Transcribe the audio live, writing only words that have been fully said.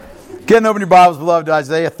Go ahead and open your Bibles, beloved, to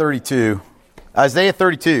Isaiah 32. Isaiah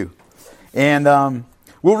 32. And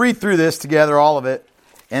we'll read through this together, all of it.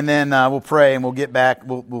 And then we'll pray and we'll get back.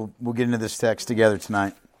 We'll get into this text together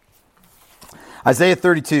tonight. Isaiah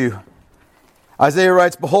 32. Isaiah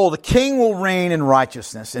writes, "Behold, a king will reign in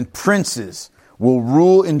righteousness, and princes will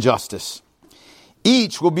rule in justice.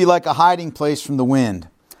 Each will be like a hiding place from the wind,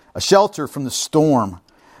 a shelter from the storm,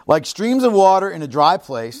 like streams of water in a dry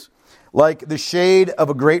place, like the shade of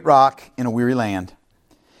a great rock in a weary land.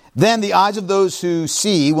 Then the eyes of those who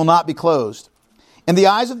see will not be closed, and the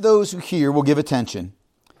eyes of those who hear will give attention.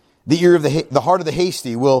 The ear of the heart of the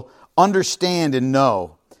hasty will understand and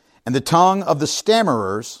know, and the tongue of the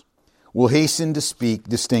stammerers will hasten to speak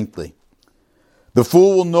distinctly. The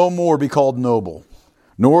fool will no more be called noble,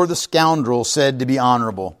 nor the scoundrel said to be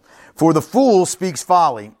honorable. For the fool speaks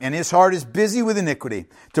folly, and his heart is busy with iniquity,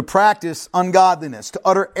 to practice ungodliness, to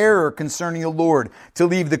utter error concerning the Lord, to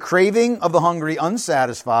leave the craving of the hungry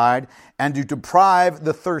unsatisfied, and to deprive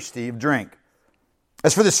the thirsty of drink.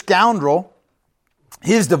 As for the scoundrel,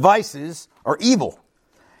 his devices are evil.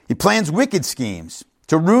 He plans wicked schemes,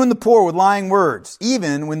 to ruin the poor with lying words,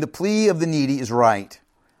 even when the plea of the needy is right.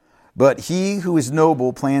 But he who is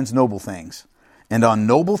noble plans noble things, and on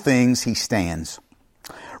noble things he stands.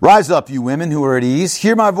 Rise up, you women who are at ease.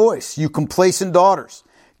 Hear my voice, you complacent daughters.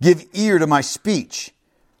 Give ear to my speech.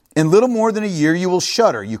 In little more than a year you will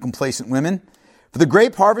shudder, you complacent women. For the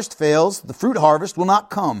grape harvest fails, the fruit harvest will not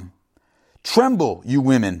come. Tremble, you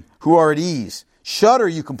women who are at ease. Shudder,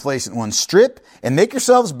 you complacent ones. Strip and make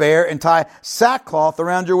yourselves bare and tie sackcloth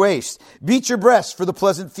around your waist. Beat your breasts for the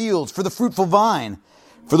pleasant fields, for the fruitful vine,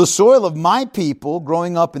 for the soil of my people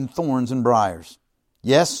growing up in thorns and briars.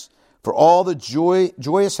 Yes, for all the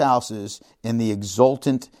joyous houses in the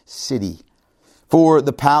exultant city. For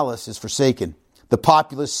the palace is forsaken, the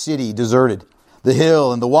populous city deserted. The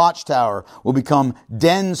hill and the watchtower will become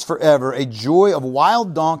dens forever, a joy of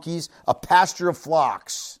wild donkeys, a pasture of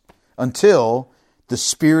flocks, until the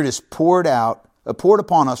Spirit is poured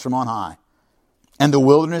upon us from on high, and the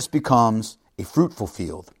wilderness becomes a fruitful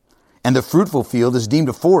field, and the fruitful field is deemed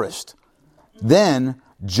a forest. Then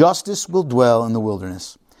justice will dwell in the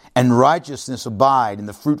wilderness, and righteousness abide in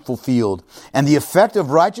the fruitful field. And the effect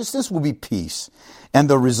of righteousness will be peace, and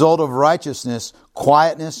the result of righteousness,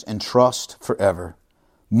 quietness and trust forever.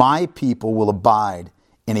 My people will abide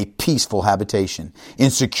in a peaceful habitation,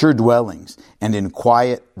 in secure dwellings, and in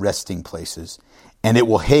quiet resting places. And it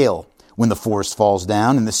will hail when the forest falls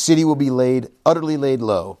down, and the city will be utterly laid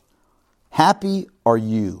low. Happy are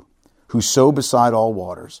you who sow beside all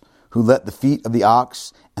waters, who let the feet of the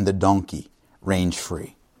ox and the donkey range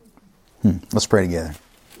free." Let's pray together.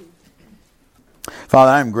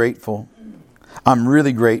 Father, I'm grateful. I'm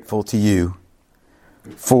really grateful to you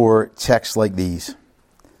for texts like these.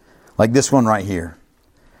 Like this one right here.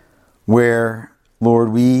 Where, Lord,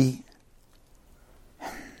 we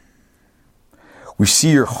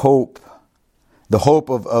see your hope. The hope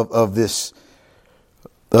of this,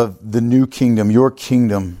 of the new kingdom, your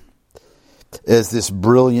kingdom, as this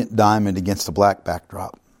brilliant diamond against a black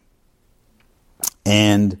backdrop.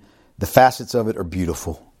 And the facets of it are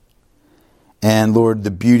beautiful. And Lord, the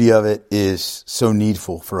beauty of it is so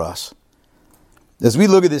needful for us. As we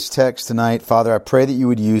look at this text tonight, Father, I pray that you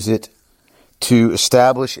would use it to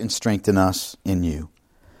establish and strengthen us in you.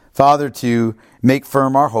 Father, to make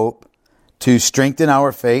firm our hope, to strengthen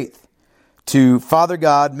our faith, to, Father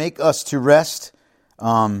God, make us to rest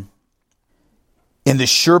in the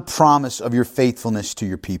sure promise of your faithfulness to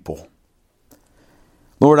your people.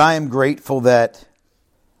 Lord, I am grateful that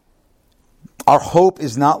our hope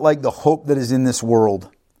is not like the hope that is in this world.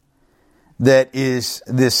 That is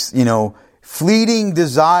this, fleeting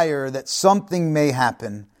desire that something may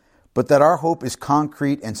happen, but that our hope is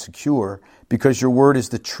concrete and secure because your word is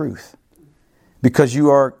the truth. Because you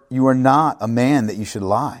are not a man that you should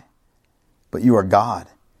lie, but you are God.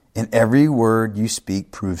 And every word you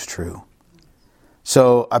speak proves true.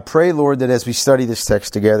 So I pray, Lord, that as we study this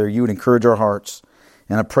text together, you would encourage our hearts.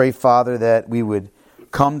 And I pray, Father, that we would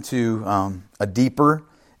come to a deeper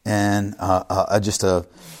and just a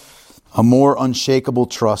more unshakable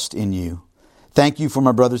trust in you. Thank you for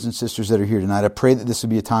my brothers and sisters that are here tonight. I pray that this would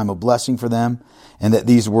be a time of blessing for them, and that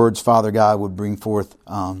these words, Father God, would bring forth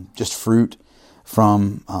just fruit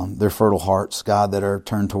from their fertile hearts, God, that are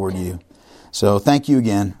turned toward you. So thank you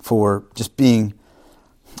again for just being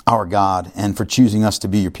our God and for choosing us to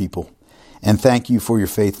be your people. And thank you for your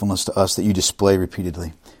faithfulness to us that you display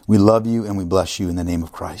repeatedly. We love you and we bless you in the name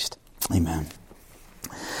of Christ. Amen.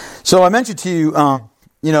 So I mentioned to you,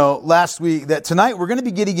 last week that tonight we're going to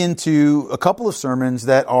be getting into a couple of sermons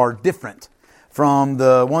that are different from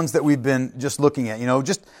the ones that we've been just looking at.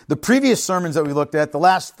 Just the previous sermons that we looked at, the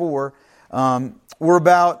last four, were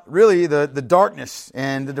about really the darkness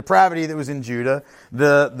and the depravity that was in Judah,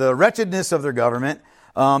 the wretchedness of their government,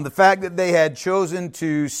 the fact that they had chosen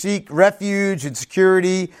to seek refuge and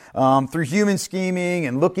security through human scheming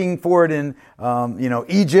and looking for it in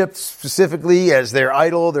Egypt specifically as their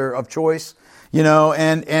idol, of choice.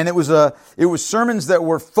 And it was sermons that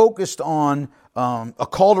were focused on a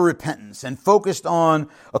call to repentance and focused on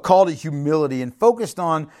a call to humility and focused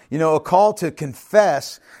on, a call to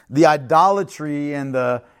confess the idolatry and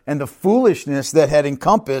the foolishness that had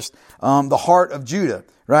encompassed the heart of Judah,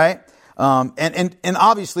 right? And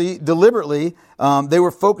obviously, deliberately, they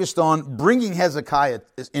were focused on bringing Hezekiah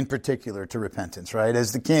in particular to repentance, right?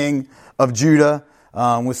 As the king of Judah,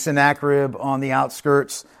 with Sennacherib on the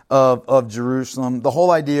outskirts of Jerusalem. The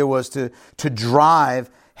whole idea was to drive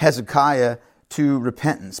Hezekiah to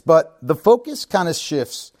repentance. But the focus kind of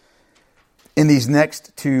shifts in these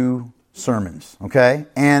next two sermons, okay?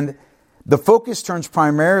 And the focus turns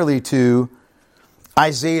primarily to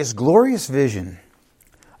Isaiah's glorious vision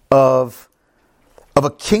of a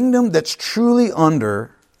kingdom that's truly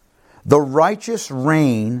under the righteous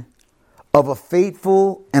reign of a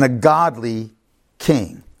faithful and a godly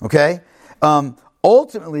king, okay?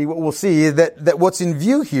 Ultimately, what we'll see is that what's in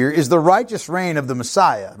view here is the righteous reign of the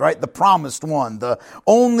Messiah, right? The promised one, the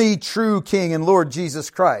only true King and Lord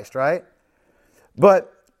Jesus Christ, right?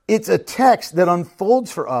 But it's a text that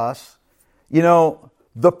unfolds for us,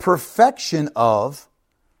 the perfection of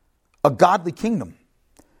a godly kingdom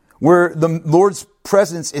where the Lord's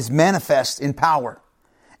presence is manifest in power.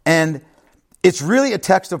 And it's really a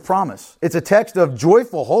text of promise. It's a text of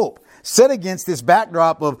joyful hope, set against this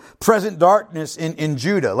backdrop of present darkness in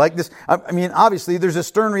Judah. Like this, obviously there's a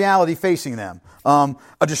stern reality facing them. A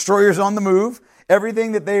destroyer's on the move.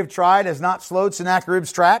 Everything that they've tried has not slowed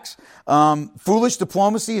Sennacherib's tracks. Foolish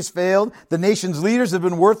diplomacy has failed. The nation's leaders have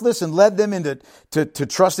been worthless and led them into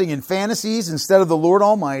trusting in fantasies instead of the Lord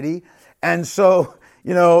Almighty. And so,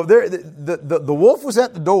 the wolf was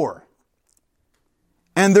at the door.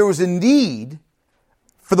 And there was a need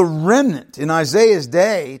for the remnant in Isaiah's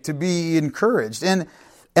day to be encouraged. And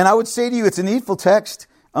I would say to you, it's a needful text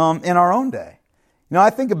in our own day. I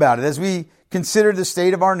think about it as we consider the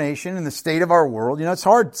state of our nation and the state of our world. It's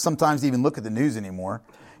hard sometimes to even look at the news anymore.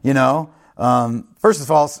 First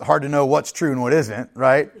of all, it's hard to know what's true and what isn't,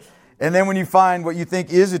 right? And then when you find what you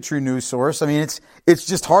think is a true news source, it's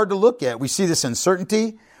just hard to look at. We see this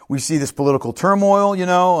uncertainty. We see this political turmoil,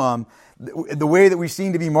 the way that we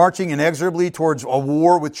seem to be marching inexorably towards a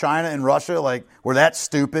war with China and Russia, like, we're that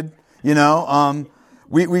stupid,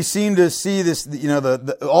 we seem to see this,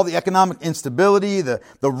 all the economic instability, the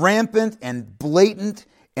rampant and blatant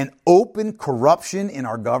and open corruption in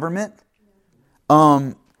our government,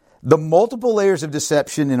 the multiple layers of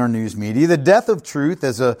deception in our news media, the death of truth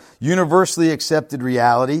as a universally accepted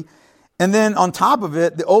reality, and then on top of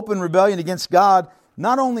it, the open rebellion against God,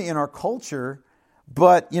 not only in our culture,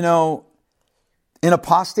 but, in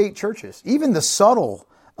apostate churches, even the subtle,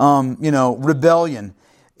 rebellion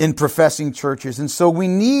in professing churches. And so we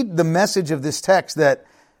need the message of this text that,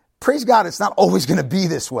 praise God, it's not always going to be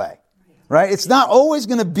this way, right? It's not always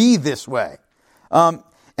going to be this way.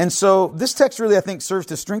 And so this text really, I think, serves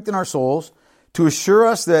to strengthen our souls, to assure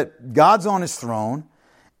us that God's on his throne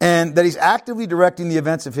and that he's actively directing the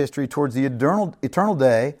events of history towards the eternal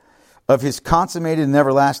day of his consummated and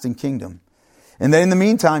everlasting kingdom. And that in the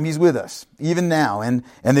meantime, he's with us, even now, and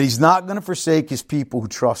that he's not going to forsake his people who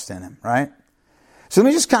trust in him, right? So let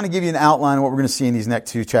me just kind of give you an outline of what we're going to see in these next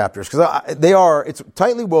two chapters, because it's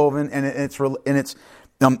tightly woven and it's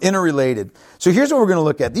interrelated. So here's what we're going to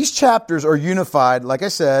look at. These chapters are unified, like I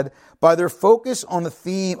said, by their focus on the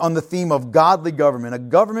theme of godly government, a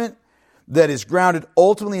government that is grounded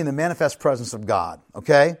ultimately in the manifest presence of God,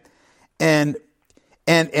 okay? And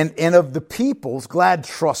of the people's glad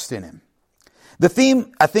trust in him. The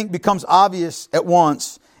theme, I think, becomes obvious at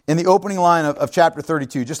once in the opening line of chapter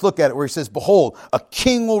 32. Just look at it where he says, behold, a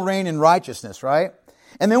king will reign in righteousness, right?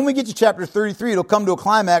 And then when we get to chapter 33, it'll come to a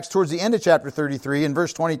climax towards the end of chapter 33 in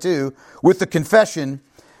verse 22 with the confession,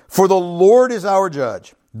 for the Lord is our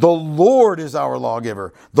judge. The Lord is our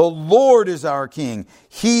lawgiver. The Lord is our king.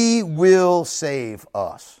 He will save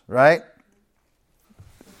us, right?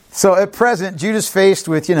 So at present, Judah's faced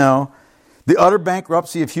with, the utter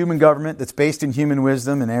bankruptcy of human government that's based in human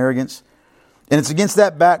wisdom and arrogance. And it's against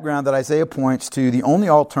that background that Isaiah points to the only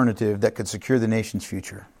alternative that could secure the nation's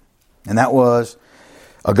future. And that was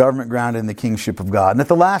a government grounded in the kingship of God. And at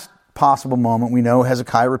the last possible moment, we know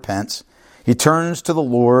Hezekiah repents. He turns to the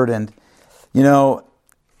Lord and,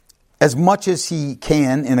 as much as he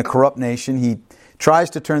can in a corrupt nation. He tries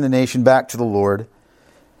to turn the nation back to the Lord.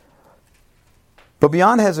 But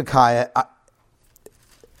beyond Hezekiah,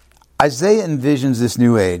 Isaiah envisions this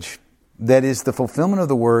new age that is the fulfillment of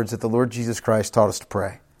the words that the Lord Jesus Christ taught us to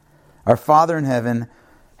pray. Our Father in heaven,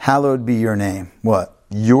 hallowed be your name. What?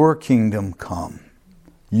 Your kingdom come.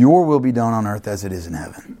 Your will be done on earth as it is in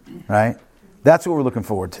heaven. Right? That's what we're looking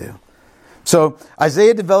forward to. So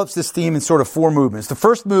Isaiah develops this theme in sort of four movements. The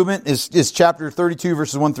first movement is chapter 32,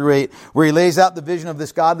 verses 1 through 8, where he lays out the vision of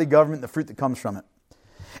this godly government and the fruit that comes from it.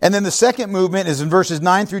 And then the second movement is in verses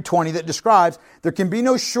 9 through 20 that describes there can be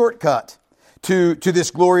no shortcut to this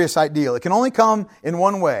glorious ideal. It can only come in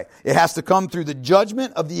one way. It has to come through the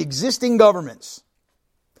judgment of the existing governments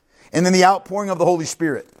and then the outpouring of the Holy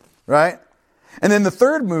Spirit, right? And then the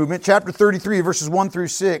third movement, chapter 33, verses 1 through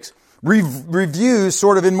 6, reviews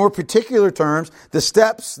sort of in more particular terms the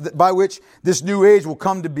steps by which this new age will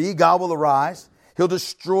come to be. God will arise. He'll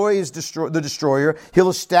destroy the destroyer. He'll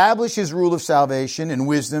establish his rule of salvation and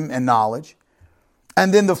wisdom and knowledge.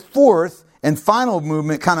 And then the fourth and final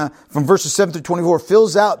movement, kind of from verses 7 through 24,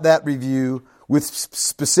 fills out that review with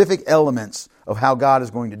specific elements of how God is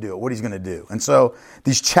going to do it, what he's going to do. And so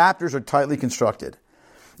these chapters are tightly constructed.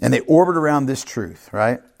 And they orbit around this truth,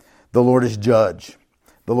 right? The Lord is judge.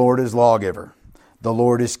 The Lord is lawgiver. The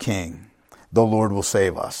Lord is king. The Lord will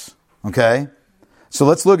save us. Okay? So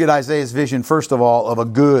let's look at Isaiah's vision, first of all, of a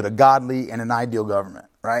good, a godly, and an ideal government,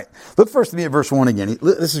 right? Look first to me at verse 1 again.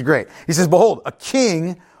 This is great. He says, behold, a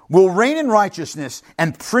king will reign in righteousness,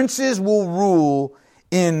 and princes will rule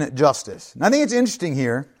in justice. And I think it's interesting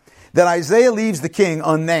here that Isaiah leaves the king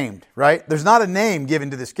unnamed, right? There's not a name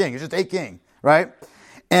given to this king. It's just a king, right?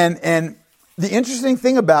 And the interesting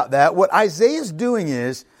thing about that, what Isaiah is doing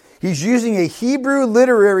is he's using a Hebrew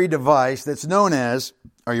literary device that's known as,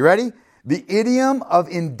 are you ready? The idiom of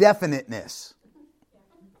indefiniteness.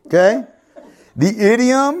 Okay? The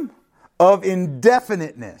idiom of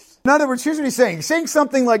indefiniteness. In other words, here's what he's saying. He's saying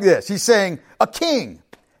something like this. He's saying, a king,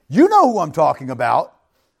 you know who I'm talking about,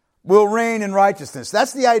 will reign in righteousness.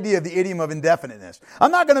 That's the idea of the idiom of indefiniteness.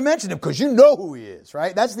 I'm not going to mention him because you know who he is,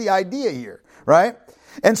 right? That's the idea here, right?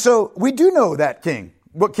 And so we do know that king,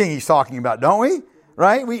 what king he's talking about, don't we?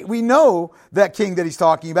 Right? We know that king that he's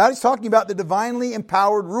talking about. He's talking about the divinely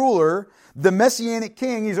empowered ruler, the messianic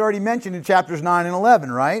king he's already mentioned in chapters 9 and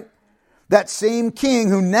 11, right? That same king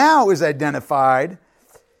who now is identified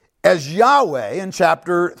as Yahweh in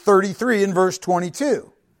chapter 33 and verse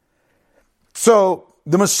 22. So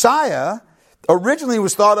the Messiah originally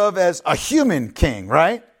was thought of as a human king,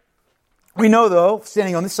 right? We know, though,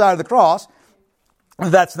 standing on this side of the cross,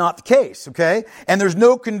 that's not the case, okay? And there's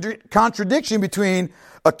no contradiction between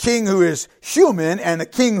a king who is human and a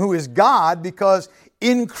king who is God, because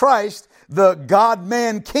in Christ, the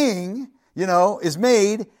God-man king, is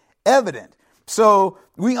made evident. So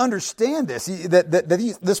we understand this,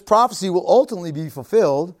 this prophecy will ultimately be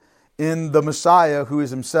fulfilled in the Messiah who is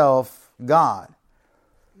himself God.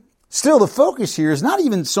 Still, the focus here is not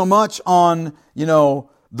even so much on, the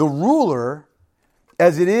ruler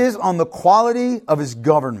as it is on the quality of his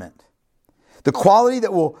government. The quality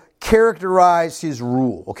that will characterize his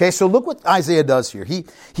rule. Okay, so look what Isaiah does here. He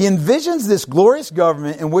envisions this glorious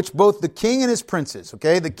government in which both the king and his princes,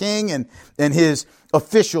 okay, the king and his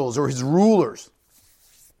officials or his rulers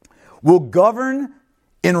will govern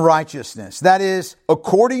in righteousness. That is,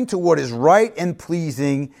 according to what is right and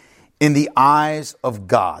pleasing in the eyes of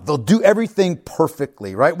God. They'll do everything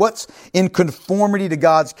perfectly, right? What's in conformity to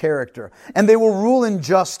God's character. And they will rule in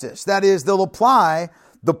justice. That is, they'll apply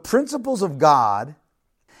the principles of God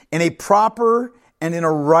in a proper and in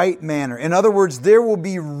a right manner. In other words, there will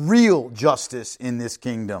be real justice in this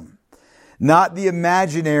kingdom. Not the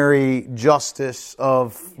imaginary justice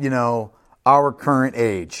of, our current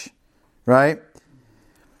age, right?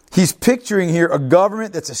 He's picturing here a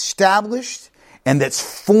government that's established and that's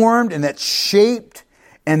formed and that's shaped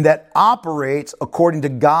and that operates according to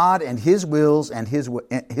God and His wills and His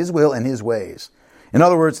will and His ways. In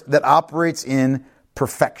other words, that operates in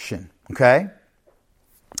perfection. Okay?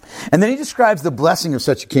 And then he describes the blessing of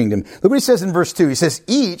such a kingdom. Look what he says in verse 2. He says,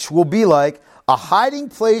 each will be like a hiding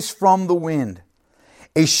place from the wind,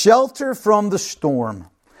 a shelter from the storm,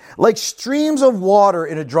 like streams of water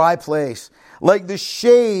in a dry place, like the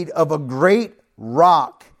shade of a great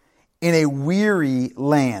rock in a weary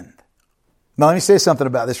land. Now let me say something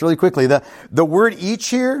about this really quickly. The word each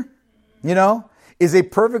here, is a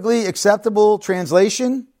perfectly acceptable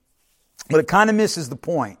translation, but it kind of misses the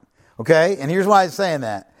point. Okay? And here's why I'm saying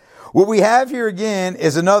that. What we have here again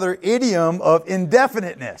is another idiom of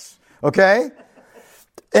indefiniteness. Okay?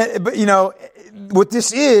 But what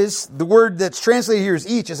this is, the word that's translated here as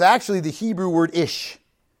each, is actually the Hebrew word ish.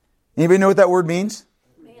 Anybody know what that word means?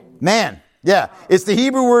 Man. Yeah. It's the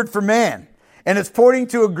Hebrew word for man. And it's pointing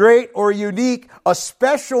to a great or unique, a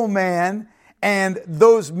special man and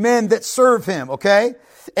those men that serve him. Okay?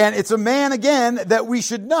 And it's a man, again, that we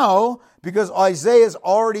should know because Isaiah's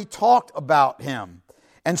already talked about him.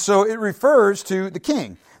 And so it refers to the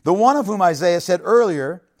king. The one of whom Isaiah said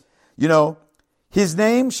earlier, his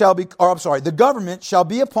name shall be, the government shall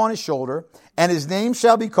be upon his shoulder, and his name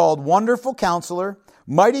shall be called Wonderful Counselor,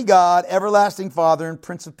 Mighty God, Everlasting Father, and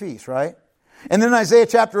Prince of Peace, right? And then in Isaiah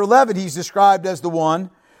chapter 11, he's described as the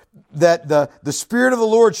one that the Spirit of the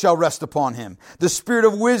Lord shall rest upon him. The Spirit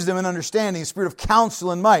of wisdom and understanding, the Spirit of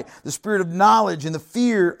counsel and might, the Spirit of knowledge and the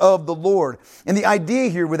fear of the Lord. And the idea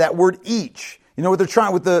here with that word each, what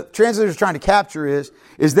the translators are trying to capture is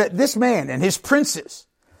that this man and his princes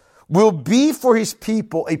will be for his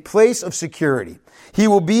people a place of security. They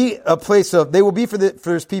will be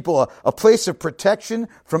for his people a place of protection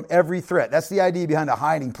from every threat. That's the idea behind a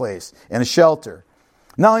hiding place and a shelter.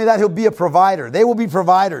 Not only that, he'll be a provider. They will be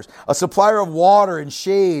providers, a supplier of water and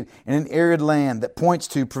shade in an arid land that points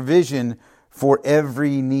to provision for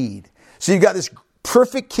every need. So you've got this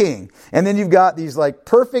perfect king, and then you've got these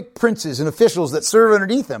perfect princes and officials that serve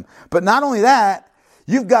underneath him. But not only that,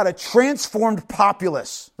 you've got a transformed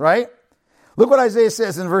populace, right? Look what Isaiah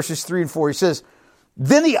says in verses 3 and 4. He says,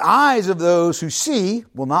 "Then the eyes of those who see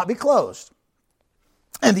will not be closed,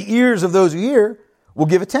 and the ears of those who hear will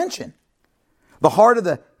give attention. The heart of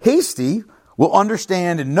the hasty will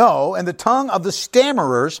understand and know, and the tongue of the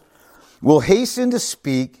stammerers will hasten to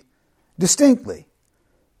speak distinctly."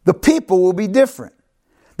 The people will be different.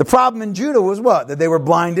 The problem in Judah was what? That they were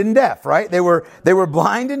blind and deaf, right? They were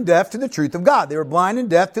blind and deaf to the truth of God. They were blind and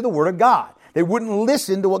deaf to the Word of God. They wouldn't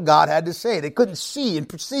listen to what God had to say. They couldn't see and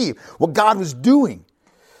perceive what God was doing.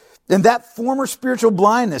 And that former spiritual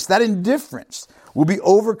blindness, that indifference, will be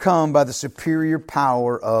overcome by the superior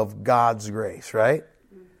power of God's grace, right?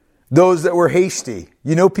 Those that were hasty,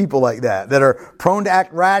 people like that are prone to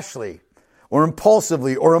act rashly or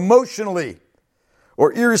impulsively or emotionally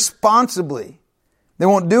or irresponsibly. They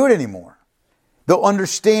won't do it anymore. They'll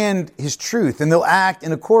understand His truth and they'll act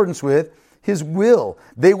in accordance with His will.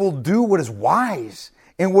 They will do what is wise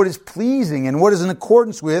and what is pleasing and what is in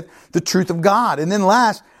accordance with the truth of God. And then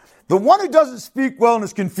last, the one who doesn't speak well and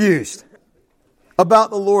is confused about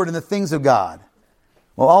the Lord and the things of God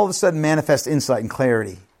will all of a sudden manifest insight and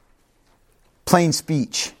clarity. Plain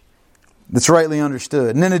speech that's rightly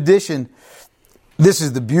understood. And in addition, this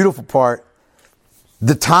is the beautiful part,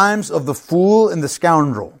 the times of the fool and the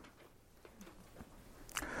scoundrel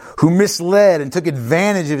who misled and took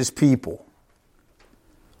advantage of his people,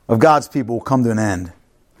 of God's people, will come to an end.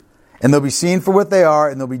 And they'll be seen for what they are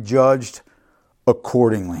and they'll be judged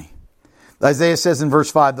accordingly. Isaiah says in verse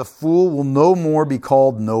 5, "The fool will no more be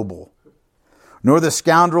called noble, nor the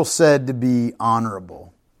scoundrel said to be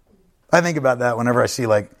honorable." I think about that whenever I see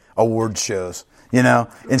award shows,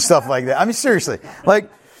 and stuff like that. I mean, seriously,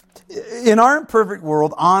 in our imperfect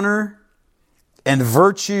world, honor and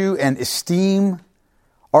virtue and esteem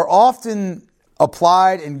are often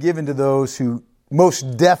applied and given to those who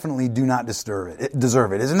most definitely do not deserve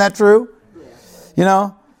it. Isn't that true?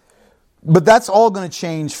 Yes. But that's all going to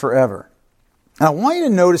change forever. And I want you to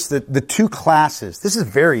notice that the two classes, this is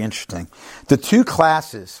very interesting, the two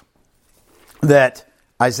classes that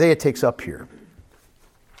Isaiah takes up here.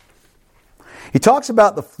 He talks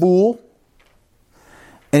about the fool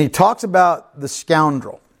and he talks about the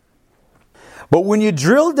scoundrel. But when you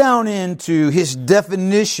drill down into his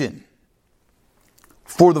definition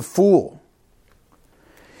for the fool,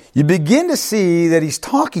 you begin to see that he's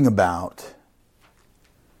talking about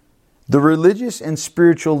the religious and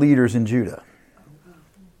spiritual leaders in Judah.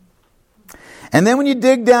 And then when you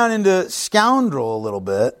dig down into scoundrel a little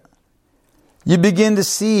bit, you begin to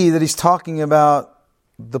see that he's talking about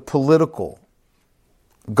the political,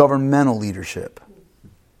 governmental leadership.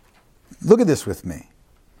 Look at this with me.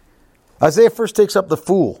 Isaiah first takes up the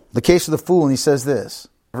fool, the case of the fool, and he says this,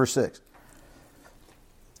 verse 6.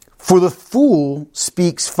 "For the fool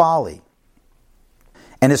speaks folly,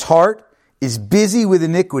 and his heart is busy with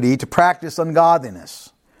iniquity to practice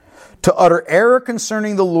ungodliness, to utter error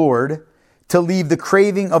concerning the Lord, to leave the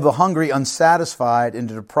craving of the hungry unsatisfied, and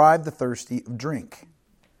to deprive the thirsty of drink."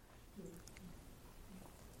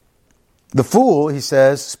 The fool, he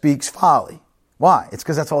says, speaks folly. Why? It's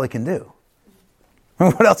because that's all he can do.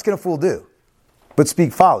 What else can a fool do but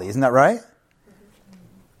speak folly? Isn't that right?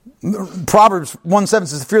 Proverbs 1:7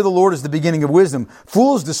 says, "The fear of the Lord is the beginning of wisdom.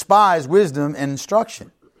 Fools despise wisdom and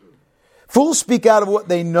instruction." Fools speak out of what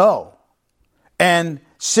they know And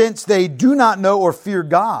since they do not know or fear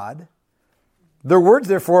God, their words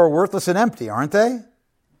therefore are worthless and empty, aren't they?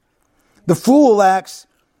 The fool lacks,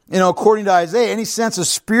 according to Isaiah, any sense of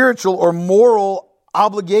spiritual or moral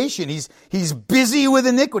obligation. He's busy with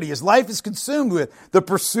iniquity. His life is consumed with the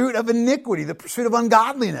pursuit of iniquity, the pursuit of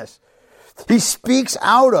ungodliness. He speaks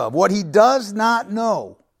out of what he does not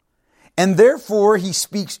know. And therefore he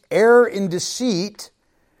speaks error and deceit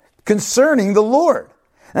concerning the Lord.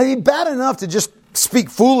 Now, it'd be bad enough to just speak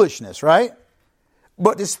foolishness, right?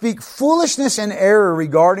 But to speak foolishness and error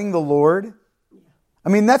regarding the Lord,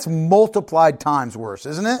 that's multiplied times worse,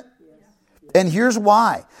 isn't it? And here's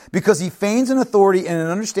why. Because he feigns an authority and an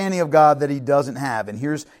understanding of God that he doesn't have. And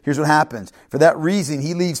here's what happens. For that reason,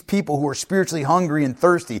 he leaves people who are spiritually hungry and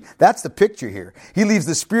thirsty. That's the picture here. He leaves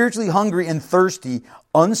the spiritually hungry and thirsty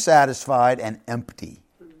unsatisfied and empty.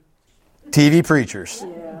 TV preachers.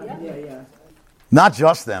 Yeah. Not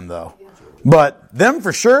just them, though. But them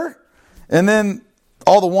for sure. And then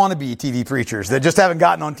all the wannabe TV preachers that just haven't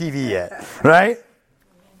gotten on TV yet. Right?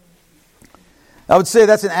 I would say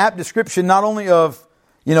that's an apt description not only of,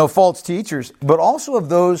 false teachers, but also of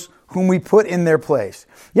those whom we put in their place.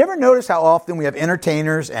 You ever notice how often we have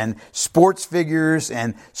entertainers and sports figures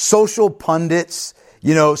and social pundits,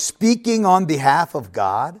 speaking on behalf of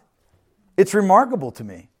God? It's remarkable to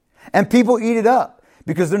me. And people eat it up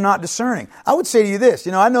because they're not discerning. I would say to you this,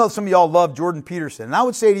 I know some of y'all love Jordan Peterson, and I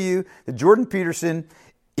would say to you that Jordan Peterson,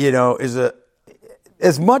 is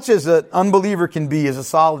as much as an unbeliever can be, is a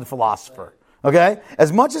solid philosopher. Okay?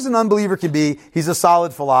 As much as an unbeliever can be, he's a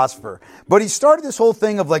solid philosopher. But he started this whole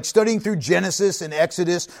thing of studying through Genesis and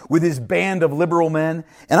Exodus with his band of liberal men.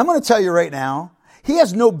 And I'm going to tell you right now, he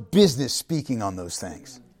has no business speaking on those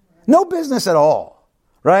things. No business at all.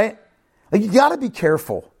 Right? You got to be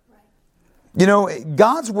careful.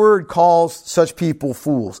 God's word calls such people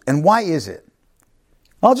fools. And why is it?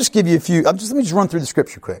 I'll just give you a few. Let me just run through the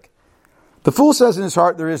scripture quick. The fool says in his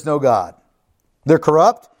heart, there is no God. They're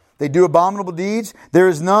corrupt. They do abominable deeds. There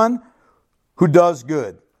is none who does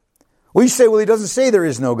good. Well, you say, he doesn't say there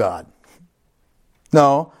is no God.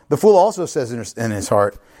 No, the fool also says in his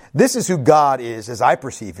heart, this is who God is as I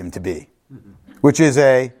perceive him to be, which is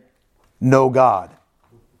a no God.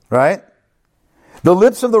 Right? The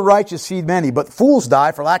lips of the righteous feed many, but fools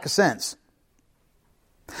die for lack of sense.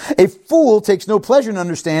 A fool takes no pleasure in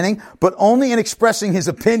understanding, but only in expressing his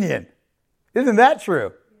opinion. Isn't that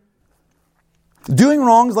true? Doing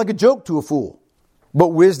wrong is like a joke to a fool, but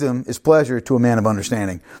wisdom is pleasure to a man of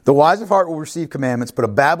understanding. The wise of heart will receive commandments, but a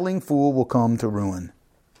babbling fool will come to ruin.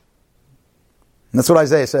 And that's what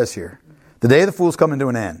Isaiah says here. The day of the fool is coming to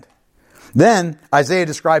an end. Then Isaiah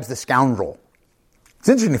describes the scoundrel. It's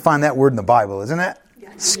interesting to find that word in the Bible, isn't it?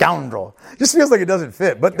 Scoundrel. Just feels like it doesn't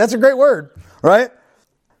fit, but that's a great word, right?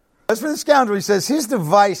 As for the scoundrel, he says, his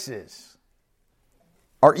devices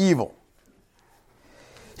are evil.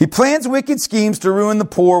 He plans wicked schemes to ruin the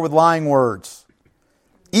poor with lying words,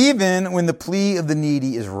 even when the plea of the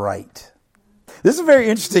needy is right. This is a very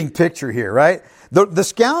interesting picture here, right? The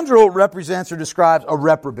scoundrel represents or describes a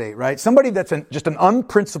reprobate, right? Somebody that's just an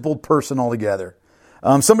unprincipled person altogether.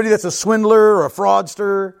 Somebody that's a swindler or a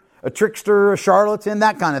fraudster, a trickster, a charlatan,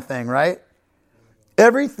 that kind of thing, right?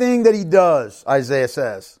 Everything that he does, Isaiah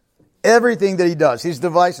says, everything that he does, his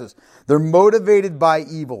devices, they're motivated by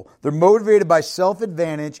evil. They're motivated by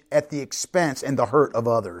self-advantage at the expense and the hurt of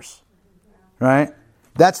others. Right?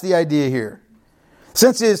 That's the idea here.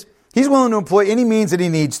 Since he's willing to employ any means that he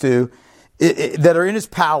needs to, that are in his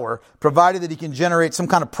power, provided that he can generate some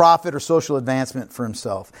kind of profit or social advancement for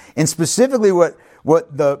himself. And specifically what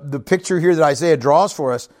the picture here that Isaiah draws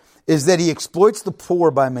for us is that he exploits the poor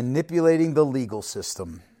by manipulating the legal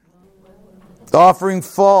system, offering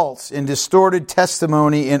false and distorted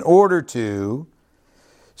testimony in order to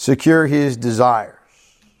secure his desires.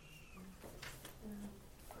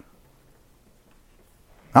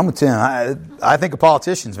 I'm with Tim. I think of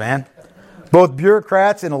politicians, man. Both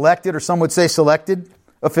bureaucrats and elected, or some would say selected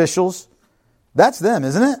officials. That's them,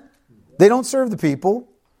 isn't it? They don't serve the people.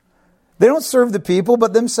 They don't serve the people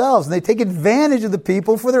but themselves. And they take advantage of the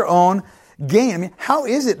people for their own gain. I mean, how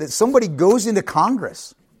is it that somebody goes into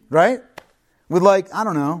Congress, right, with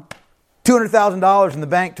 $200,000 in the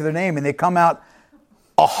bank to their name, and they come out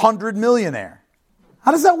 100 millionaire?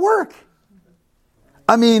 How does that work?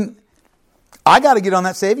 I mean, I got to get on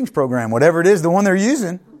that savings program, whatever it is, the one they're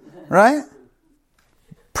using, right?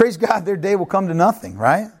 Praise God, their day will come to nothing,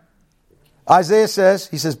 right? Isaiah says,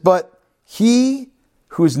 he says, but he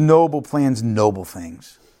who is noble plans noble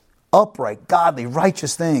things, upright, godly,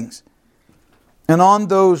 righteous things. And on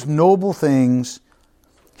those noble things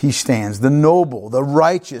he stands, the noble, the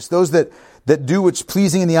righteous, those that that do what's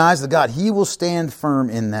pleasing in the eyes of God. He will stand firm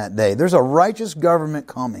in that day. There's a righteous government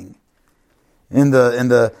coming. And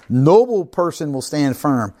the noble person will stand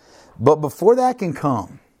firm. But before that can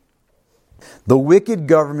come, the wicked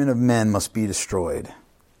government of men must be destroyed.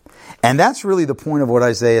 And that's really the point of what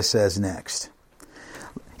Isaiah says next.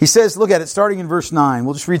 He says, look at it, starting in verse 9.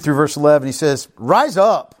 We'll just read through verse 11. He says, rise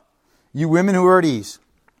up, you women who are at ease.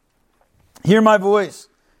 Hear my voice,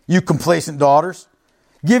 you complacent daughters.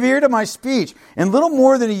 Give ear to my speech. In little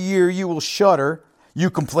more than a year you will shudder, you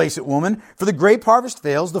complacent woman, for the grape harvest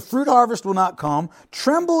fails, the fruit harvest will not come.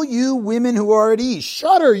 Tremble, you women who are at ease.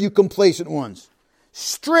 Shudder, you complacent ones.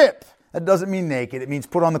 Strip. That doesn't mean naked. It means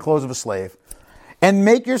put on the clothes of a slave. And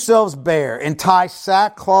make yourselves bare, and tie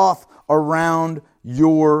sackcloth around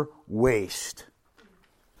your waist.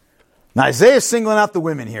 Now Isaiah's singling out the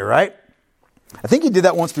women here, right? I think he did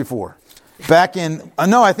that once before. Back in,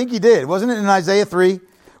 no, I think he did. Wasn't it in Isaiah 3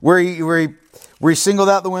 where he singled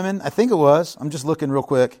out the women? I think it was. I'm just looking real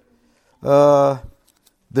quick. The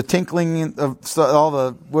tinkling of all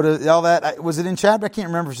that. Was it in chapter? I can't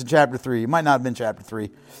remember if it's in chapter 3. It might not have been chapter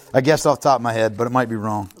 3. I guess off the top of my head, but it might be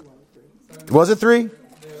wrong. Was it 3?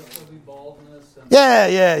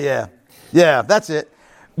 Yeah, that's it.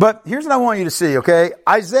 But here's what I want you to see, okay?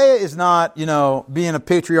 Isaiah is not, being a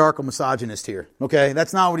patriarchal misogynist here, okay?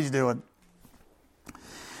 That's not what he's doing.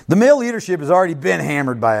 The male leadership has already been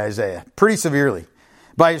hammered by Isaiah pretty severely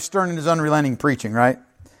by his stern and his unrelenting preaching, right?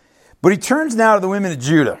 But he turns now to the women of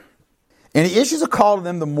Judah, and he issues a call to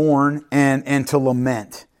them to mourn and to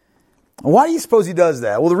lament. Why do you suppose he does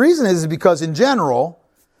that? Well, the reason is because in general,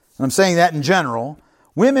 and I'm saying that in general,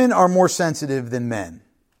 women are more sensitive than men.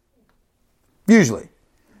 Usually.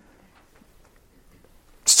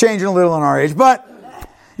 It's changing a little in our age, but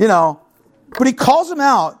he calls them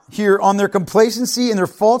out here on their complacency and their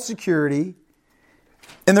false security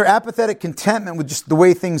and their apathetic contentment with just the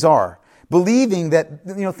way things are. Believing that,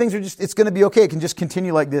 things are it's going to be okay. It can just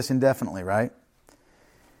continue like this indefinitely, right?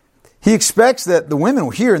 He expects that the women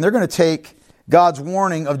will hear and they're going to take God's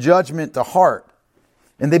warning of judgment to heart.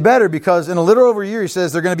 And they better, because in a little over a year, he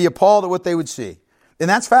says they're going to be appalled at what they would see. And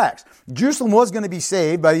that's facts. Jerusalem was going to be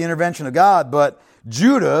saved by the intervention of God, but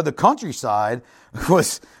Judah, the countryside,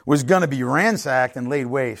 was going to be ransacked and laid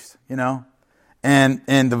waste, and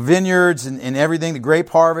the vineyards and everything, the grape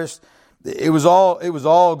harvest, it was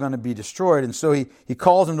all going to be destroyed. And so he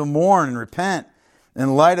calls them to mourn and repent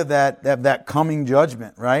in light of that coming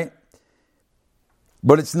judgment, right?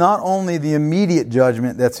 But it's not only the immediate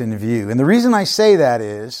judgment that's in view. And the reason I say that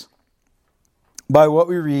is by what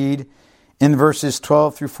we read in verses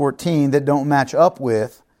 12 through 14 that don't match up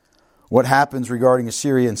with what happens regarding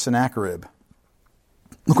Assyria and Sennacherib.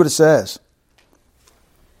 Look what it says.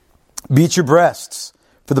 Beat your breasts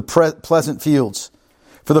for the pleasant fields,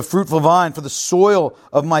 for the fruitful vine, for the soil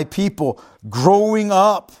of my people, growing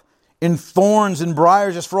up in thorns and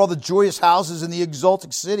briars, as for all the joyous houses in the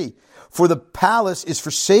exalted city. For the palace is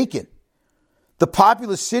forsaken, the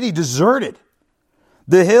populous city deserted.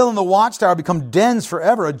 The hill and the watchtower become dens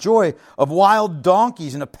forever, a joy of wild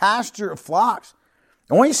donkeys and a pasture of flocks.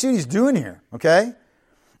 I want you to see what he's doing here, okay?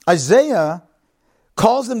 Isaiah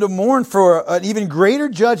calls them to mourn for an even greater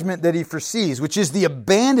judgment that he foresees, which is the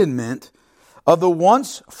abandonment of the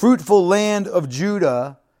once fruitful land of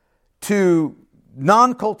Judah to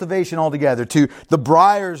non-cultivation altogether, to the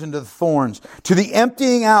briars and to the thorns, to the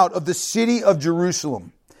emptying out of the city of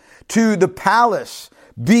Jerusalem, to the palace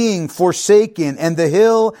being forsaken, and the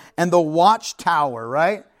hill and the watchtower,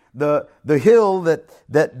 right? The hill that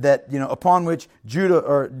upon which Judah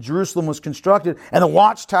or Jerusalem was constructed, and the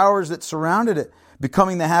watchtowers that surrounded it,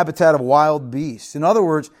 becoming the habitat of wild beasts. In other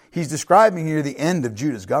words, he's describing here the end of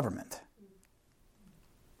Judah's government.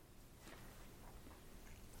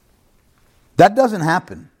 That doesn't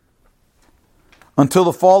happen until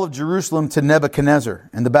the fall of Jerusalem to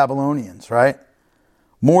Nebuchadnezzar and the Babylonians, right?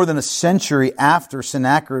 More than a century after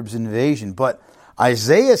Sennacherib's invasion. But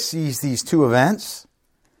Isaiah sees these two events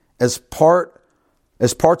as parts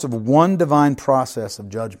of one divine process of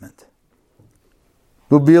judgment.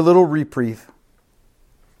 There'll be a little reprieve,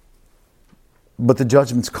 but the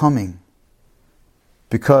judgment's coming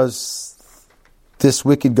because this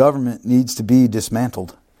wicked government needs to be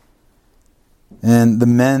dismantled. And the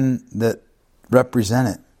men that represent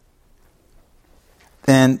it.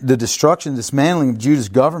 And the destruction, dismantling of Judah's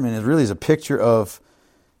government is a picture of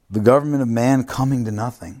the government of man coming to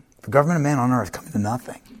nothing. The government of man on earth coming to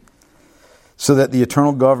nothing. So that the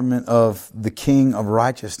eternal government of the King of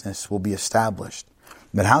righteousness will be established.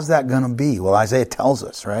 But how's that going to be? Well, Isaiah tells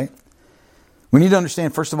us, right? We need to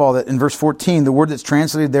understand, first of all, that in verse 14, the word that's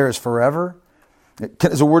translated there is forever.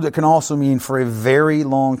 is a word that can also mean for a very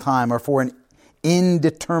long time or for an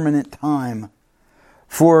indeterminate time.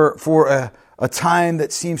 For a time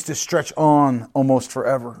that seems to stretch on almost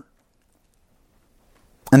forever.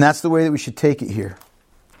 And that's the way that we should take it here.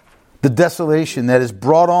 The desolation that is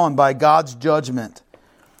brought on by God's judgment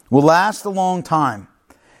will last a long time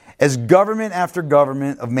as government after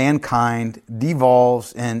government of mankind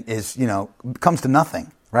devolves and comes to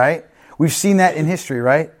nothing, right? We've seen that in history,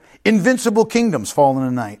 right? Invincible kingdoms fall in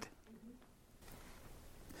a night.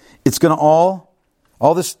 It's going to all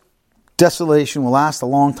this desolation will last a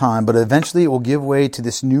long time, but eventually it will give way to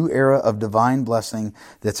this new era of divine blessing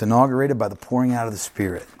that's inaugurated by the pouring out of the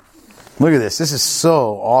Spirit. Look at this. This is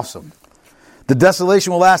so awesome. The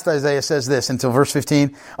desolation will last, Isaiah says this, until verse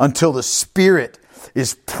 15, until the Spirit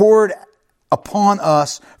is poured upon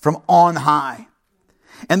us from on high.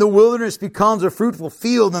 And the wilderness becomes a fruitful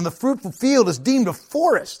field, and the fruitful field is deemed a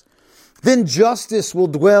forest. Then justice will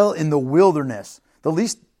dwell in the wilderness, the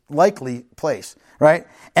least likely place, right?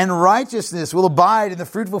 And righteousness will abide in the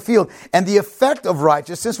fruitful field. And the effect of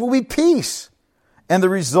righteousness will be peace. And the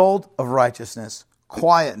result of righteousness,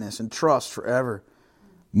 quietness and trust forever.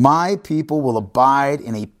 My people will abide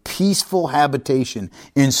in a peaceful habitation,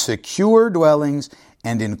 in secure dwellings,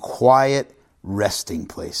 and in quiet resting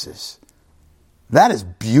places. That is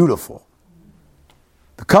beautiful.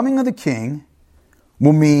 The coming of the King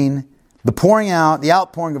will mean the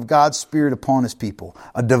outpouring of God's Spirit upon His people.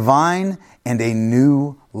 A divine and a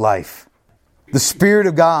new life. The Spirit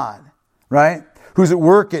of God, right? Who's at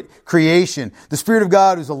work at creation. The Spirit of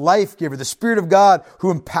God who's a life giver. The Spirit of God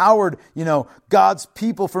who empowered, God's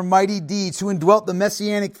people for mighty deeds. Who indwelt the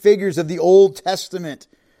messianic figures of the Old Testament.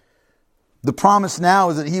 The promise now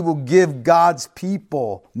is that He will give God's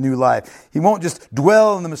people new life. He won't just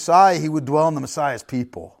dwell in the Messiah. He would dwell in the Messiah's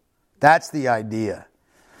people. That's the idea.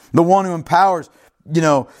 The one who empowers,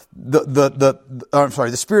 the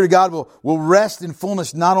Spirit of God will rest in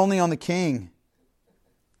fullness not only on the King,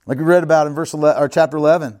 like we read about in chapter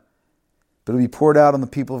 11, but it will be poured out on the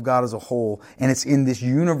people of God as a whole. And it's in this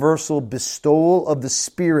universal bestowal of the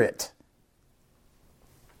Spirit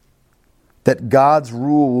that God's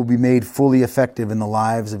rule will be made fully effective in the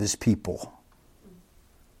lives of His people.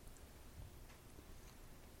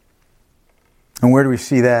 And where do we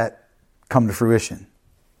see that come to fruition?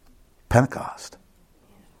 Pentecost.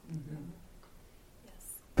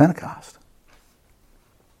 Pentecost.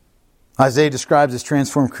 Isaiah describes this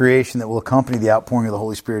transformed creation that will accompany the outpouring of the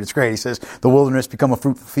Holy Spirit. It's great. He says, the wilderness become a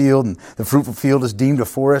fruitful field, and the fruitful field is deemed a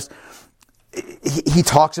forest. He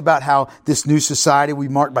talks about how this new society will be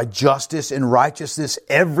marked by justice and righteousness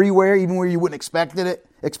everywhere, even where you wouldn't expect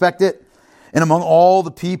it, and among all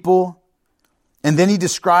the people. And then he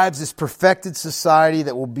describes this perfected society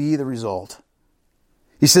that will be the result.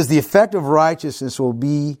 He says the effect of righteousness will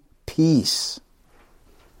be peace.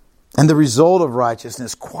 And the result of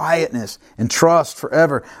righteousness, quietness and trust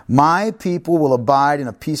forever. My people will abide in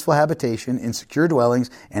a peaceful habitation, in secure dwellings,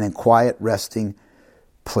 and in quiet resting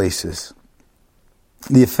places.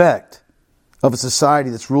 The effect of a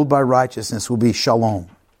society that's ruled by righteousness will be shalom,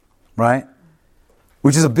 right?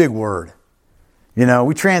 Which is a big word.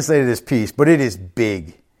 We translate it as peace, but it is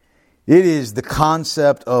big. It is the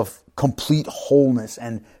concept of complete wholeness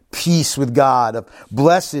and peace with God, of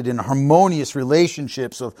blessed and harmonious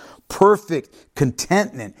relationships, of perfect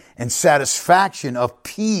contentment and satisfaction, of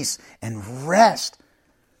peace and rest,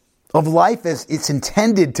 of life as it's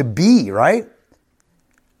intended to be, right?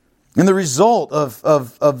 And the result of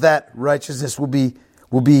that righteousness will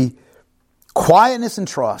be quietness and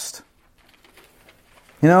trust.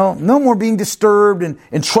 No more being disturbed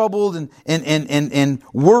and troubled and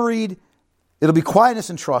worried. It'll be quietness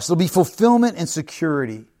and trust. It'll be fulfillment and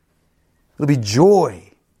security. It'll be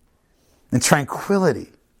joy and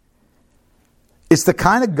tranquility. It's the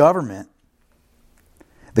kind of government,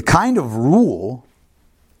 the kind of rule,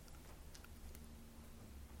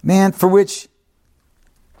 man, for which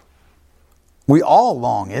we all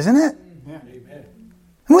long, isn't it? Yeah.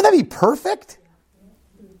 Wouldn't that be perfect?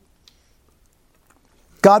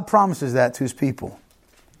 God promises that to His people.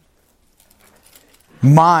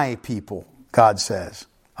 My people, God says.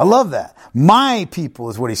 I love that. My people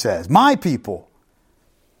is what He says. My people.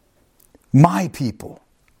 My people.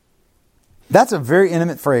 That's a very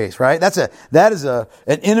intimate phrase, right? That is an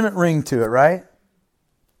intimate ring to it, right?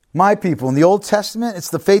 My people. In the Old Testament, it's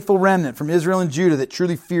the faithful remnant from Israel and Judah that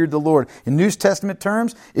truly feared the Lord. In New Testament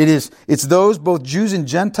terms, it's those, both Jews and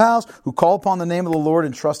Gentiles, who call upon the name of the Lord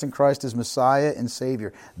and trust in Christ as Messiah and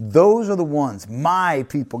Savior. Those are the ones, my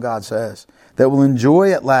people, God says, that will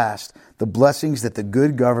enjoy at last the blessings that the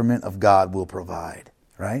good government of God will provide.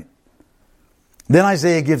 Right? Then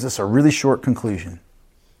Isaiah gives us a really short conclusion.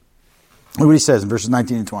 Look what he says in verses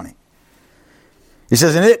 19 and 20. He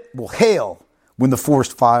says, and it will hail when the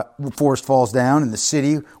forest falls down, and the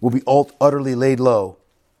city will be utterly laid low.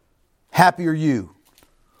 Happy are you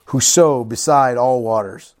who sow beside all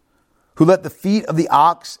waters, who let the feet of the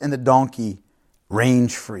ox and the donkey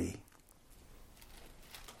range free.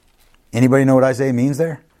 Anybody know what Isaiah means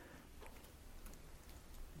there?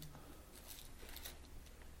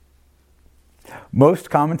 Most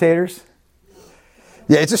commentators,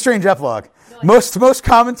 yeah, it's a strange epilogue. Most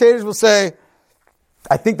commentators will say,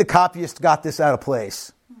 I think the copyist got this out of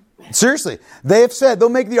place. Seriously, they have said, they'll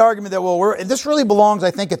make the argument that, this really belongs,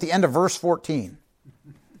 I think, at the end of verse 14.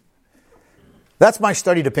 That's my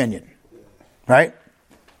studied opinion, right?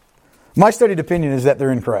 My studied opinion is that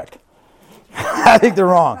they're incorrect. I think they're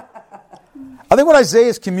wrong. I think what Isaiah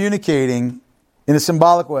is communicating in a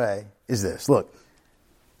symbolic way is this. Look,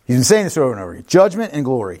 he's been saying this over and over again. Judgment and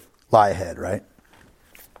glory lie ahead, right?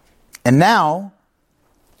 And now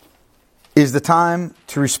is the time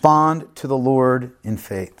to respond to the Lord in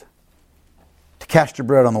faith. To cast your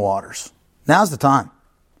bread on the waters. Now's the time.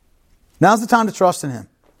 Now's the time to trust in Him.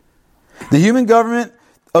 The human government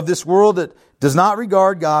of this world that does not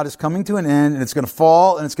regard God is coming to an end, and it's going to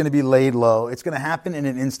fall and it's going to be laid low. It's going to happen in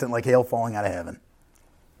an instant like hail falling out of heaven.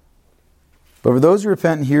 But for those who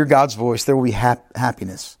repent and hear God's voice, there will be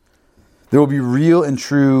happiness. There will be real and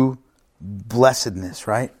true blessedness,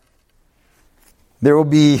 right? There will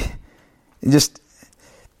be just,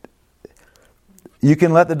 you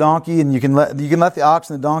can let the donkey and you can let the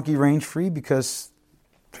ox and the donkey range free because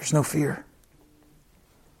there's no fear.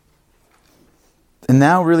 And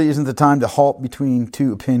now really isn't the time to halt between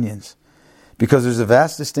two opinions, because there's a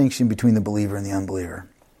vast distinction between the believer and the unbeliever.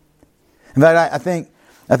 In fact, I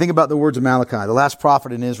think about the words of Malachi, the last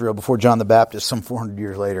prophet in Israel before John the Baptist, some 400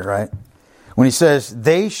 years later, right? When he says,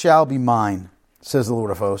 they shall be mine, says the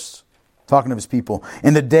Lord of hosts, talking of His people,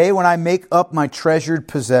 in the day when I make up my treasured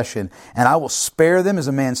possession, and I will spare them as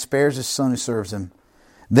a man spares his son who serves him.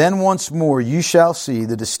 Then once more you shall see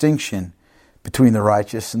the distinction between the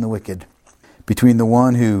righteous and the wicked, between the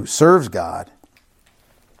one who serves God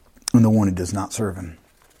and the one who does not serve Him.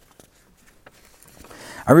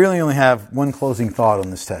 I really only have one closing thought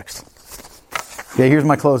on this text. Okay, here's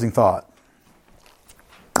my closing thought.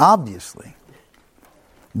 Obviously,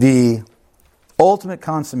 the ultimate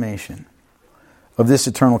consummation of this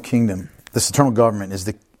eternal kingdom, this eternal government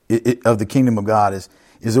of the kingdom of God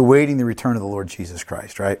is awaiting the return of the Lord Jesus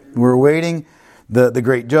Christ, right? We're awaiting the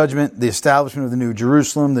great judgment, the establishment of the new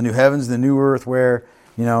Jerusalem, the new heavens, the new earth, where,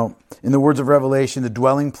 in the words of Revelation, the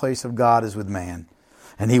dwelling place of God is with man.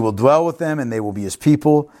 And He will dwell with them, and they will be His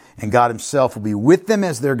people, and God Himself will be with them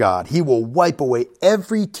as their God. He will wipe away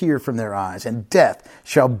every tear from their eyes, and death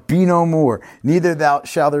shall be no more. Neither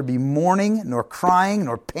shall there be mourning, nor crying,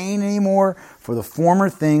 nor pain anymore, for the former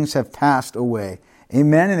things have passed away.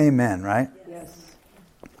 Amen and amen, right? Yes.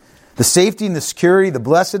 The safety and the security, the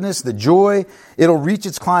blessedness, the joy, it'll reach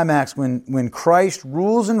its climax when Christ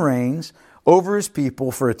rules and reigns over His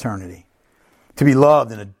people for eternity. To be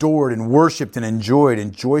loved and adored and worshipped and enjoyed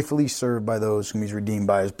and joyfully served by those whom He's redeemed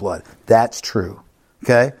by His blood. That's true.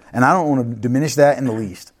 Okay? And I don't want to diminish that in the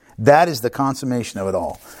least. That is the consummation of it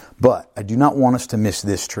all. But I do not want us to miss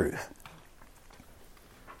this truth.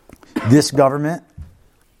 This government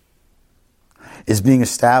is being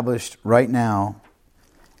established right now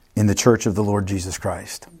in the church of the Lord Jesus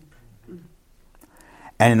Christ.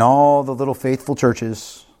 And in all the little faithful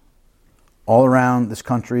churches all around this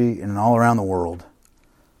country and all around the world,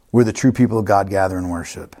 where the true people of God gather and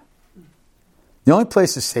worship. The only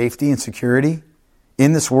place of safety and security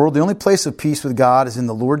in this world, the only place of peace with God is in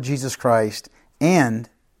the Lord Jesus Christ and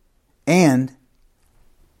in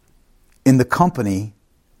the company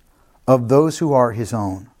of those who are His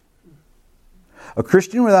own. A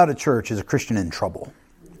Christian without a church is a Christian in trouble.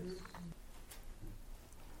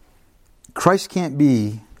 Christ can't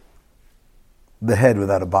be the head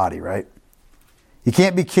without a body, right? He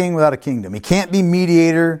can't be king without a kingdom. He can't be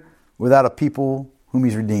mediator without a people whom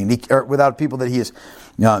He's redeemed, or without people that He has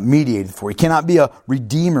mediated for. He cannot be a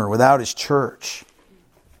redeemer without His church.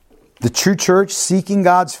 The true church, seeking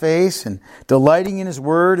God's face and delighting in His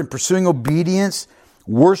word and pursuing obedience,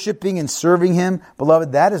 worshiping and serving Him,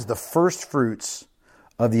 beloved, that is the first fruits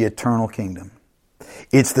of the eternal kingdom.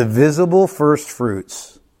 It's the visible first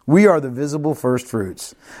fruits. We are the visible first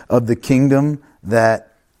fruits of the kingdom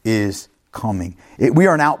that is coming. We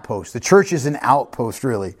are an outpost. The church is an outpost,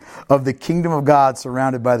 really, of the kingdom of God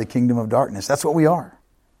surrounded by the kingdom of darkness. That's what we are.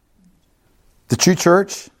 The true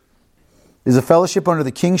church is a fellowship under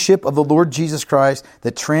the kingship of the Lord Jesus Christ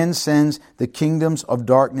that transcends the kingdoms of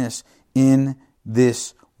darkness in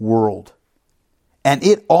this world. And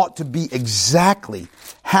it ought to be exactly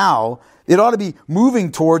how it ought to be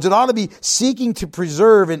moving towards, it ought to be seeking to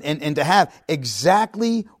preserve and to have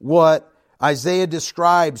exactly what Isaiah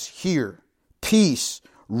describes here. Peace,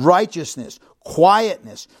 righteousness,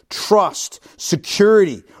 quietness, trust,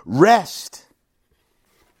 security, rest.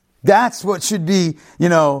 That's what should be,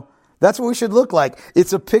 that's what we should look like.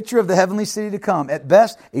 It's a picture of the heavenly city to come. At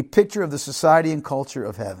best, a picture of the society and culture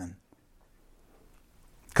of heaven.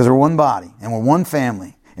 Because we're one body, and we're one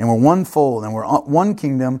family, and we're one fold, and we're one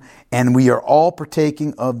kingdom, and we are all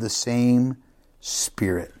partaking of the same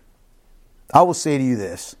Spirit. I will say to you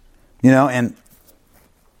this, and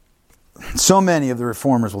so many of the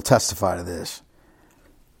reformers will testify to this.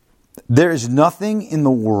 There is nothing in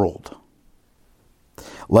the world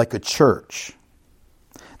like a church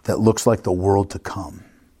that looks like the world to come.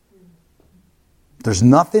 There's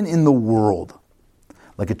nothing in the world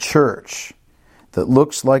like a church that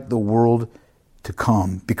looks like the world to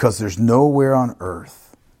come, because there's nowhere on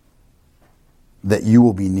earth that you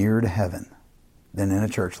will be nearer to heaven than in a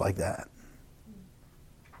church like that.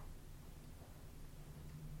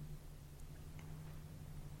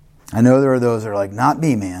 I know there are those that are like, not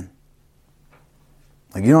me, man.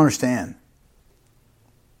 Like, you don't understand.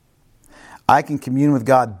 I can commune with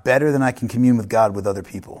God better than I can commune with God with other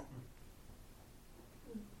people.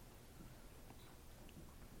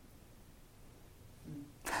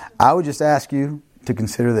 I would just ask you to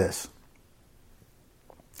consider this.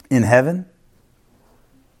 In heaven,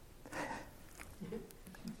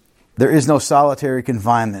 there is no solitary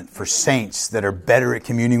confinement for saints that are better at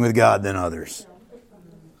communing with God than others.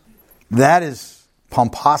 That is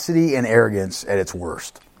pomposity and arrogance at its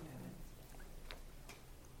worst.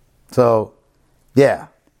 So, yeah,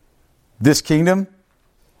 this kingdom,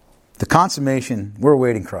 the consummation, we're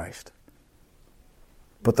awaiting Christ.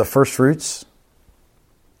 But the first fruits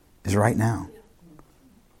is right now.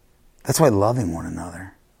 That's why loving one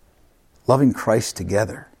another, loving Christ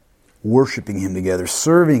together, worshiping Him together,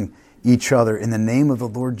 serving each other in the name of the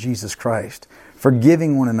Lord Jesus Christ,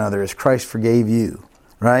 forgiving one another as Christ forgave you,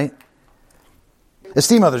 right?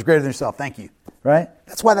 Esteem others greater than yourself. Thank you, right?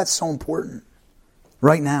 That's why that's so important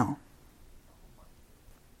right now.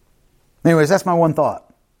 Anyways, that's my one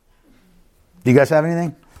thought. Do you guys have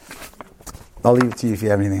anything? I'll leave it to you if you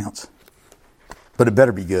have anything else. But it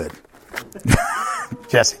better be good.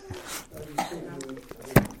 Jesse. The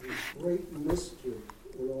great mystery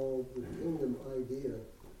in all the kingdom idea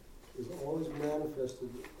is always manifested,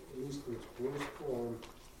 at least in its worst form,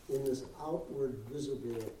 in this outward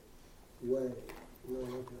visible way.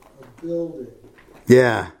 Like a building.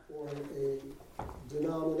 Yeah. Or a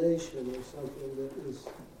denomination or something that is,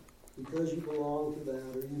 because you belong to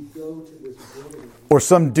that, or you go to this building. Or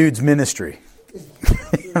some dude's ministry.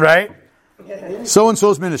 Right?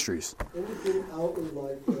 So-and-so's ministries. Anything outward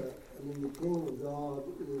like that. I mean, the kingdom of God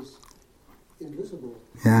is invisible.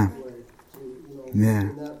 Yeah. In a way,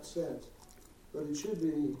 in that sense. But it should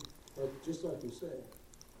be, just like you say,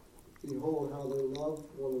 behold how they love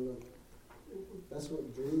one another. That's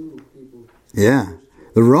what drew people. Yeah.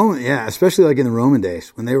 Especially like in the Roman days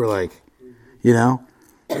when they were like,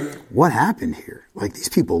 what happened here? Like, these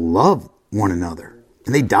people love one another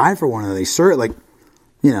and they die for one another. They serve, like,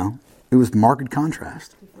 it was marked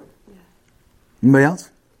contrast. Anybody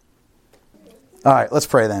else? All right, let's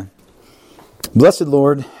pray then. Blessed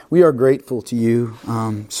Lord, we are grateful to you,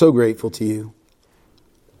 so grateful to you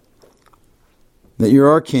that you're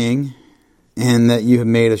our King and that you have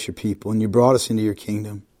made us your people and you brought us into your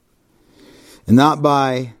kingdom. And not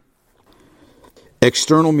by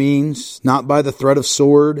external means, not by the threat of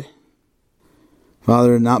sword,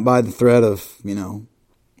 Father, not by the threat of,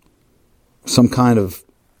 some kind of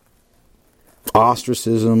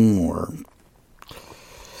ostracism or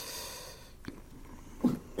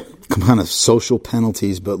some kind of social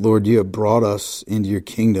penalties, but Lord, you have brought us into your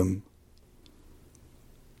kingdom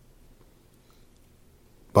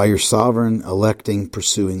by your sovereign, electing,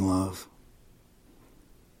 pursuing love.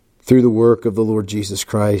 Through the work of the Lord Jesus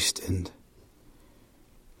Christ and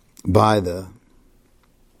by the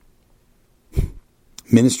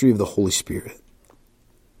ministry of the Holy Spirit.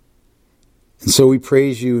 And so we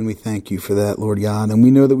praise you and we thank you for that, Lord God. And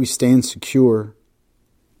we know that we stand secure,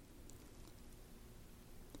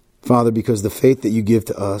 Father, because the faith that you give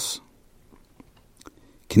to us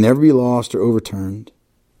can never be lost or overturned.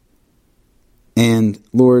 And,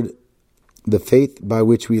 Lord, the faith by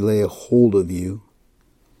which we lay a hold of you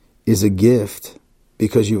is a gift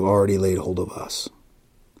because you've already laid hold of us.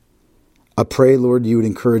 I pray, Lord, you would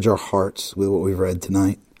encourage our hearts with what we've read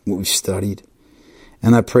tonight, what we've studied.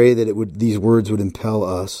 And I pray that these words would impel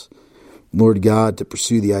us, Lord God, to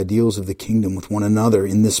pursue the ideals of the kingdom with one another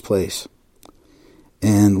in this place.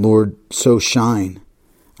 And Lord, so shine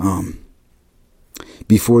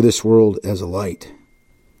before this world as a light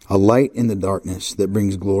in the darkness that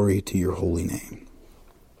brings glory to your holy name.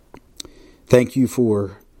 Thank you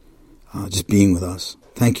for just being with us.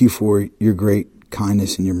 Thank you for your great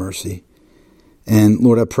kindness and your mercy. And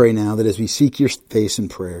Lord, I pray now that as we seek your face in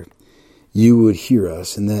prayer, you would hear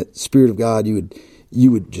us, and that Spirit of God,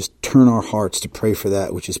 you would just turn our hearts to pray for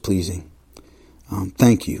that which is pleasing.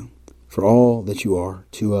 Thank you for all that you are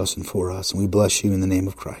to us and for us, and we bless you in the name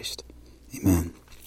of Christ. Amen.